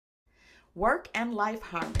Work and life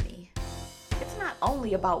harmony. It's not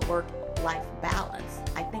only about work-life balance.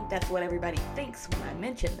 I think that's what everybody thinks when I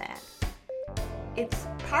mention that. It's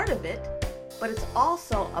part of it, but it's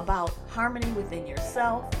also about harmony within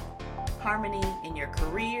yourself, harmony in your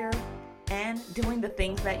career, and doing the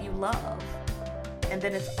things that you love. And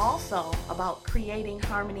then it's also about creating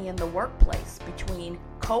harmony in the workplace between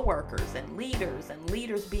coworkers and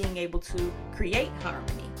leaders being able to create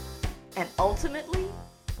harmony. And ultimately,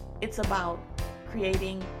 it's about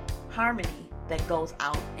creating harmony that goes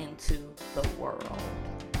out into the world.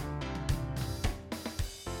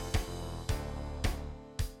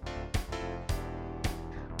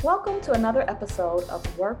 Welcome to another episode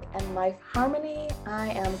of Work and Life Harmony. I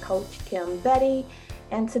am Coach Kim Betty,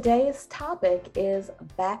 and today's topic is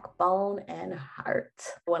backbone and heart.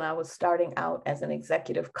 When I was starting out as an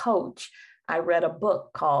executive coach, I read a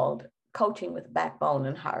book called Coaching with Backbone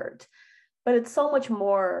and Heart. But it's so much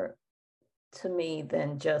more to me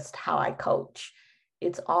than just how I coach.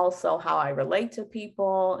 It's also how I relate to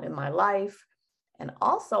people in my life and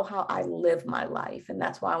also how I live my life. And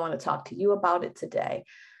that's why I want to talk to you about it today.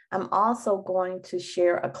 I'm also going to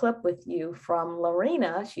share a clip with you from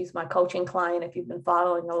Lorena. She's my coaching client. If you've been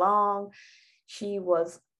following along, she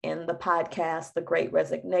was in the podcast, The Great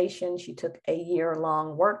Resignation. She took a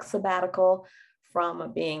year-long work sabbatical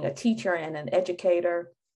from being a teacher and an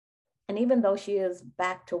educator. And even though she is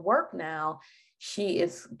back to work now, she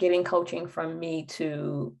is getting coaching from me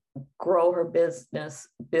to grow her business,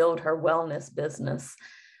 build her wellness business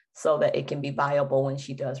so that it can be viable when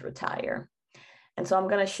she does retire. And so I'm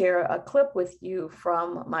going to share a clip with you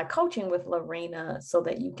from my coaching with Lorena so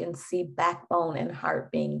that you can see backbone and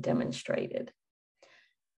heart being demonstrated.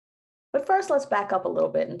 But first, let's back up a little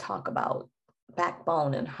bit and talk about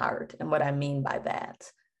backbone and heart and what I mean by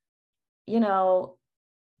that. You know,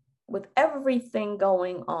 with everything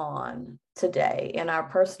going on today in our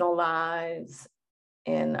personal lives,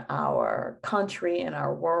 in our country, in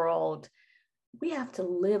our world, we have to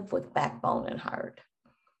live with backbone and heart.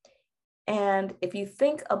 And if you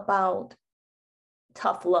think about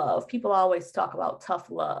tough love, people always talk about tough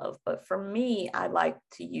love, but for me, I like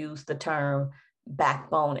to use the term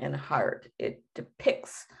backbone and heart. It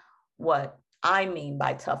depicts what I mean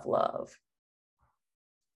by tough love.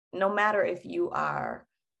 No matter if you are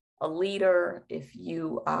a leader, if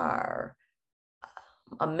you are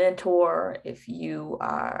a mentor, if you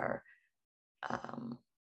are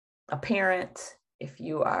a parent, if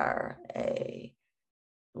you are a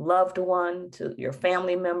loved one to your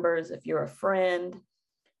family members, if you're a friend,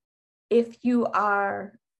 if you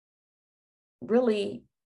are really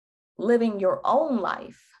living your own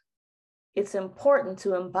life, it's important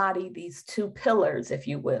to embody these two pillars, if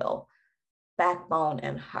you will, backbone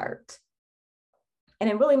and heart. And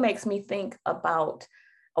it really makes me think about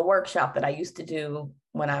a workshop that I used to do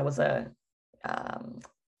when I was a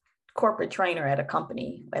corporate trainer at a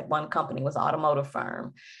company. At one company was an automotive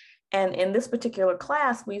firm. And in this particular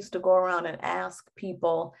class, we used to go around and ask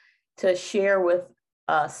people to share with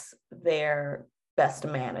us their best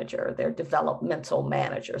manager, their developmental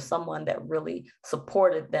manager, someone that really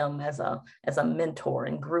supported them as a mentor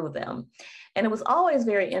and grew them. And it was always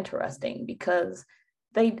very interesting because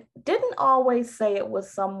they didn't always say it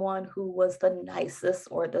was someone who was the nicest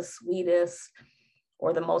or the sweetest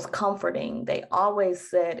or the most comforting. They always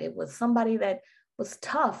said it was somebody that was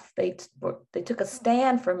tough. They took a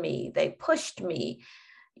stand for me. They pushed me.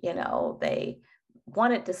 You know, they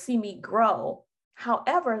wanted to see me grow.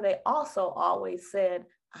 However, they also always said,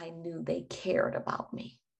 I knew they cared about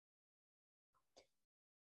me.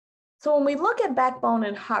 So when we look at backbone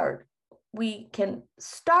and heart, we can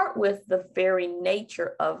start with the very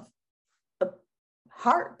nature of the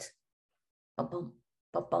heart, ba-bum,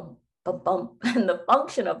 ba-bum, ba-bum, and the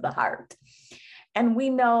function of the heart. And we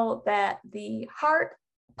know that the heart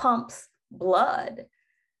pumps blood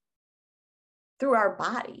through our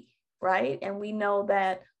body, right? And we know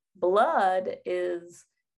that blood is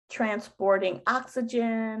transporting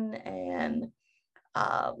oxygen and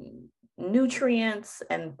nutrients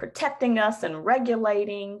and protecting us and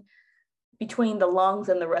regulating between the lungs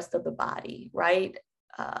and the rest of the body, right?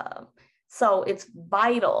 So it's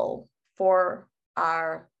vital for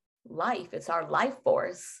our life. It's our life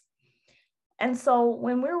force. And so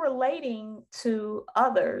when we're relating to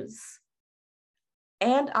others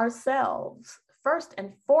and ourselves, first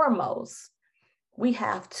and foremost, we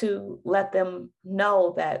have to let them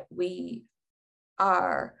know that we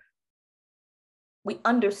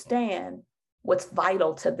understand what's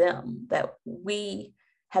vital to them, that we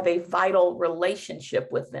have a vital relationship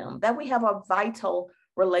with them, that we have a vital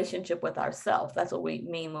relationship with ourselves. That's what we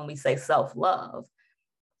mean when we say self-love.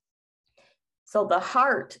 So the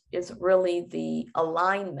heart is really the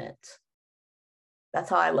alignment. That's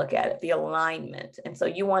how I look at it, the alignment. And so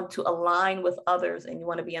you want to align with others and you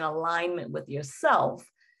want to be in alignment with yourself.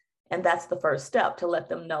 And that's the first step, to let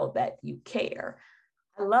them know that you care.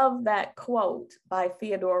 I love that quote by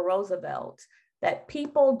Theodore Roosevelt, that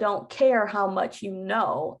people don't care how much you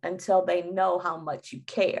know until they know how much you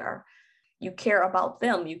care. You care about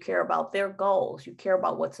them, you care about their goals, you care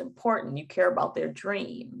about what's important, you care about their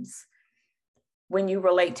dreams. When you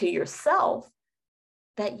relate to yourself,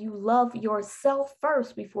 that you love yourself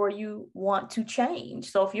first before you want to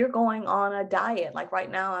change. So if you're going on a diet, like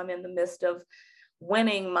right now, I'm in the midst of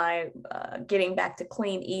winning my getting back to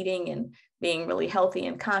clean eating and being really healthy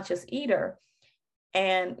and conscious eater.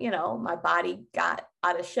 And, my body got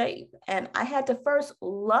out of shape. And I had to first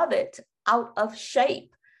love it out of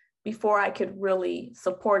shape before I could really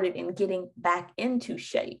support it in getting back into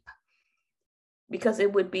shape. Because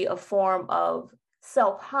it would be a form of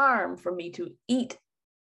self-harm for me to eat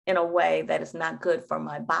in a way that is not good for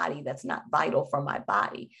my body, that's not vital for my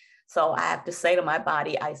body. So I have to say to my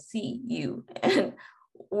body, I see you and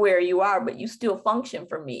where you are, but you still function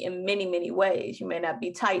for me in many, many ways. You may not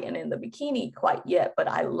be tight and in the bikini quite yet, but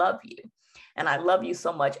I love you. And I love you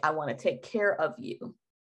so much, I want to take care of you.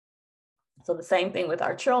 So the same thing with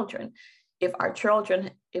our children. If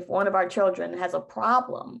one of our children has a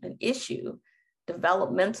problem, an issue,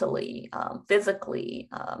 developmentally, physically,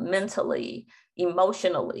 mentally,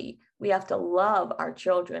 emotionally, we have to love our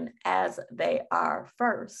children as they are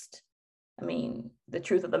first. I mean, the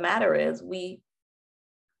truth of the matter is we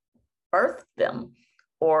birthed them,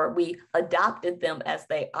 or we adopted them as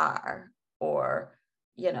they are, or,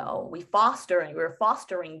 we're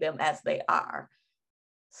fostering them as they are.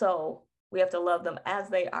 So we have to love them as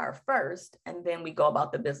they are first, and then we go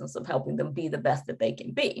about the business of helping them be the best that they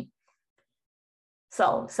can be.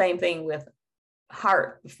 So same thing with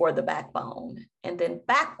heart before the backbone. And then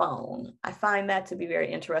backbone, I find that to be very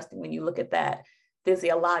interesting when you look at that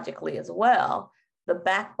physiologically as well. The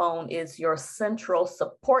backbone is your central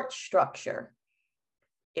support structure.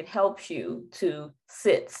 It helps you to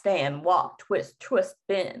sit, stand, walk, twist,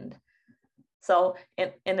 bend. So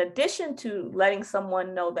in addition to letting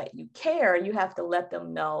someone know that you care, you have to let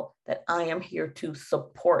them know that I am here to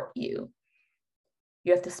support you.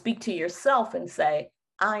 You have to speak to yourself and say,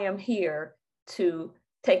 I am here to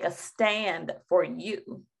take a stand for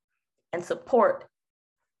you and support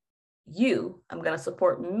you. I'm going to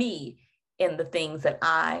support me in the things that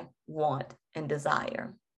I want and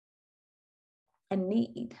desire and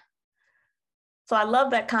need. So I love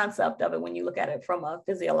that concept of it when you look at it from a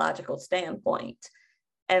physiological standpoint.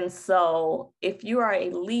 And so if you are a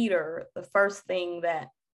leader, the first thing that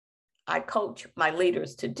I coach my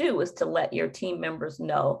leaders to do is to let your team members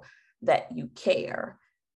know that you care.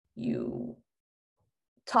 You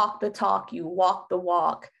talk the talk, you walk the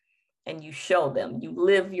walk, and you show them, you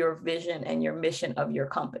live your vision and your mission of your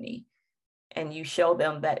company. And you show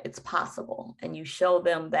them that it's possible. And you show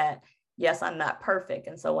them that, yes, I'm not perfect.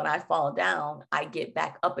 And so when I fall down, I get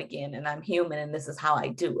back up again and I'm human and this is how I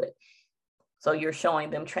do it. So you're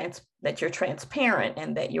showing them that you're transparent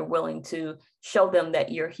and that you're willing to show them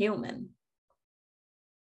that you're human.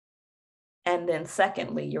 And then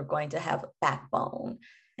secondly, you're going to have backbone.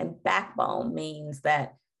 And backbone means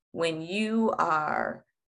that when you are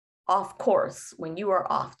off course, when you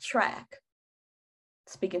are off track,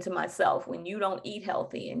 speaking to myself, when you don't eat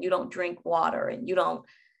healthy and you don't drink water and you don't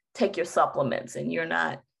take your supplements and you're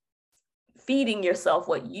not feeding yourself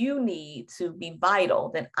what you need to be vital,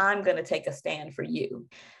 then I'm going to take a stand for you.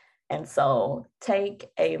 And so take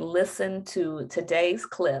a listen to today's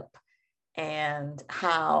clip and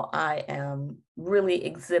how I am really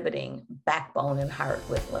exhibiting backbone and heart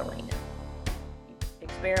with Lorena.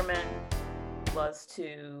 Experiment was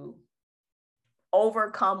to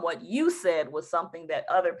overcome what you said was something that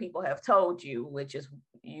other people have told you, which is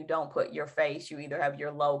you don't put your face, you either have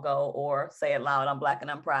your logo or say it loud, I'm Black and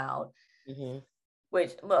I'm proud. Mm-hmm.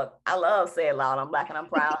 Which, look, I love say it loud, I'm Black and I'm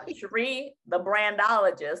proud. Cherie, the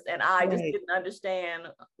brandologist, and I just didn't understand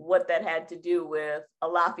what that had to do with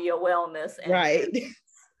Alafia Wellness. And right.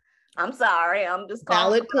 I'm sorry, I'm just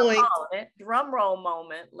calling it. Drum roll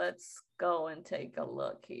moment. Let's go and take a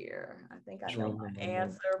look here. I think I know my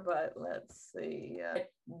answer, but let's see.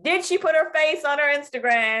 Did she put her face on her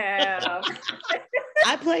Instagram?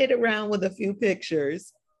 I played around with a few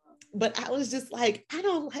pictures, but I was just like, I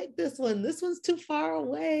don't like this one. This one's too far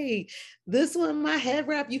away. This one, my head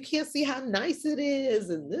wrap, you can't see how nice it is.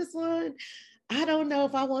 And this one, I don't know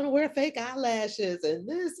if I want to wear fake eyelashes. And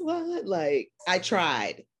this one, like, I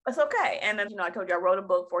tried. It's okay. And then, I told you I wrote a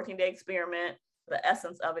book, 14-Day Experiment. The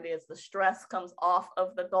essence of it is the stress comes off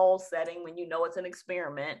of the goal setting when you know it's an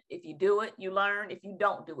experiment. If you do it, you learn. If you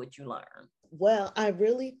don't do it, you learn. Well, I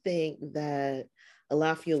really think that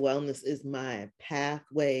Alafia Wellness is my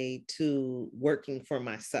pathway to working for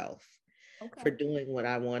myself, for doing what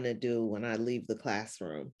I want to do when I leave the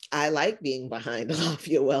classroom. I like being behind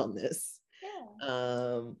Alafia Wellness.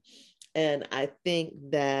 Yeah. And I think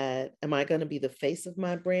that, am I going to be the face of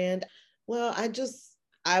my brand? Well,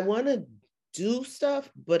 I want to do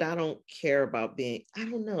stuff, but I don't care about being, I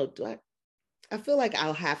don't know. I feel like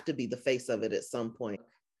I'll have to be the face of it at some point.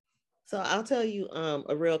 So I'll tell you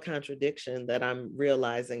a real contradiction that I'm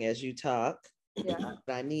realizing as you talk. Yeah.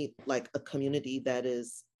 I need like a community that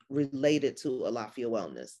is related to Alafia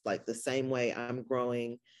Wellness. Like the same way I'm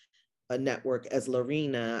growing a network as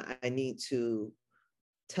Lorena, I need to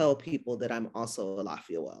tell people that I'm also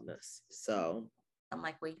Alafia Wellness. So I'm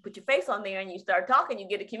like, well, you put your face on there and you start talking, you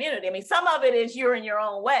get a community. I mean, some of it is you're in your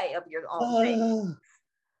own way of your own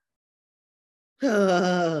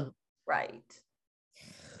thing. Right.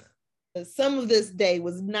 Some of this day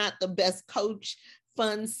was not the best coach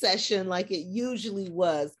fun session like it usually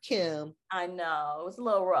was, Kim. I know, it was a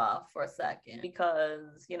little rough for a second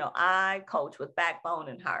because, you know, I coach with backbone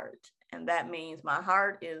and heart. And that means my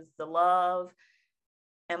heart is the love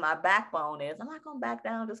and my backbone is, I'm not going to back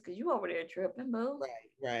down just because you over there tripping, boo.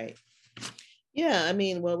 Right. Yeah, I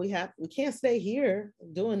mean, well, we can't stay here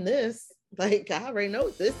doing this. Like, I already know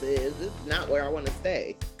what this is. This is not where I want to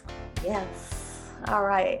stay. Yes. All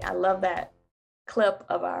right. I love that clip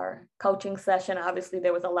of our coaching session. Obviously,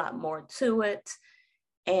 there was a lot more to it.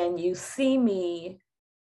 And you see me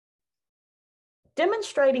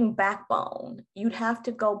demonstrating backbone. You'd have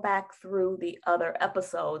to go back through the other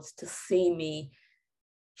episodes to see me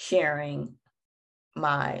sharing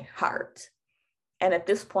my heart. And at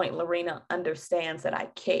this point, Lorena understands that I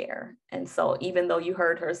care. And so even though you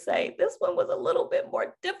heard her say, this one was a little bit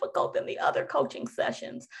more difficult than the other coaching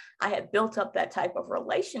sessions, I had built up that type of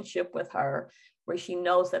relationship with her where she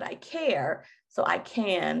knows that I care, so I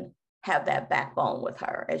can have that backbone with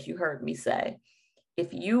her, as you heard me say.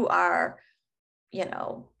 If you are, you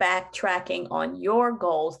know, backtracking on your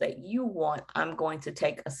goals that you want, I'm going to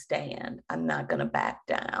take a stand. I'm not going to back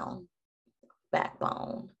down.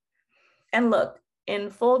 Backbone. And look, in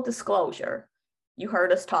full disclosure, you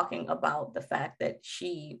heard us talking about the fact that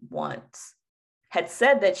she once had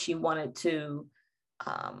said that she wanted to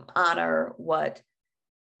honor what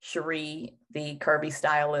Cherie, the curvy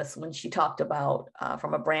stylist, when she talked about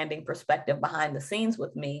from a branding perspective behind the scenes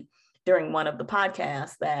with me during one of the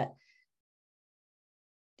podcasts, that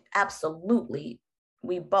absolutely,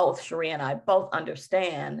 we both, Cherie and I, both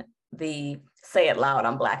understand the say it loud,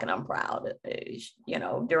 I'm Black and I'm proud, you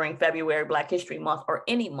know, during February, Black History Month, or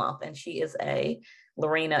any month. And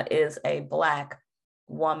Lorena is a Black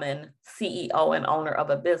woman, CEO and owner of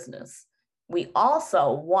a business. We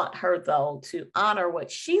also want her, though, to honor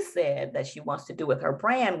what she said that she wants to do with her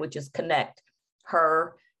brand, which is connect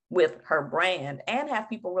her with her brand and have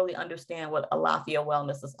people really understand what Alafia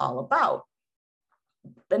Wellness is all about.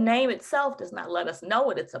 The name itself does not let us know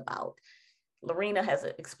what it's about. Lorena has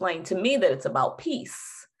explained to me that it's about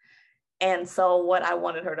peace. And so what I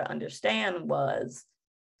wanted her to understand was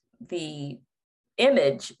the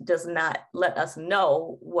image does not let us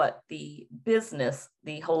know what the business,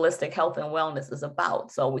 the holistic health and wellness is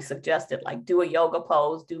about. So we suggested like do a yoga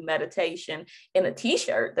pose, do meditation in a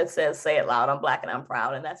t-shirt that says, say it loud, I'm Black and I'm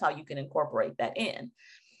proud. And that's how you can incorporate that in.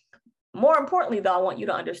 More importantly, though, I want you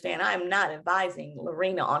to understand, I am not advising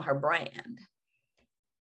Lorena on her brand.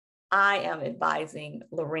 I am advising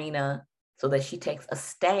Lorena so that she takes a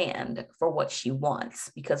stand for what she wants,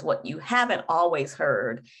 because what you haven't always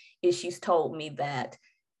heard is she's told me that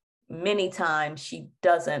many times she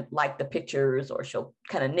doesn't like the pictures, or she'll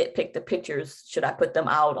kind of nitpick the pictures. Should I put them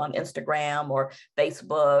out on Instagram or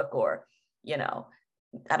Facebook, or, you know,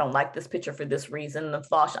 I don't like this picture for this reason, the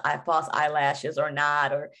false eyelashes or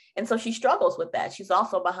not, and so she struggles with that. She's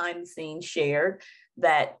also behind the scenes shared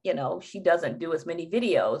that, you know, she doesn't do as many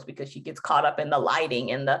videos because she gets caught up in the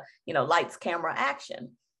lighting and the, you know, lights, camera,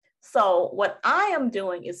 action. So what I am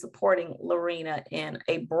doing is supporting Lorena in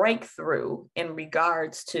a breakthrough in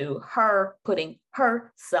regards to her putting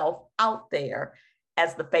herself out there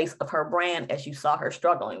as the face of her brand, as you saw her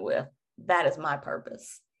struggling with. That is my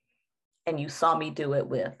purpose. And you saw me do it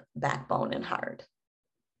with backbone and heart.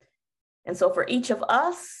 And so for each of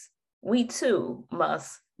us, we too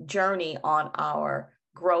must journey on our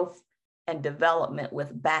growth and development with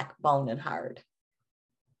backbone and heart.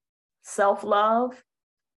 Self-love,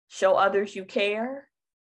 show others you care,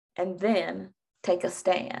 and then take a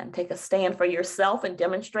stand. Take a stand for yourself and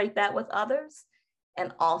demonstrate that with others,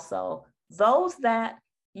 And also those that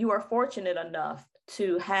you are fortunate enough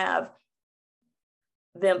to have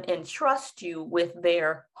them entrust you with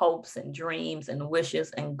their hopes and dreams and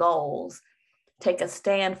wishes and goals, take a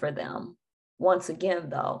stand for them. Once again,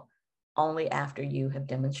 though, only after you have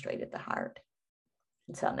demonstrated the heart.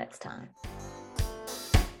 Until next time.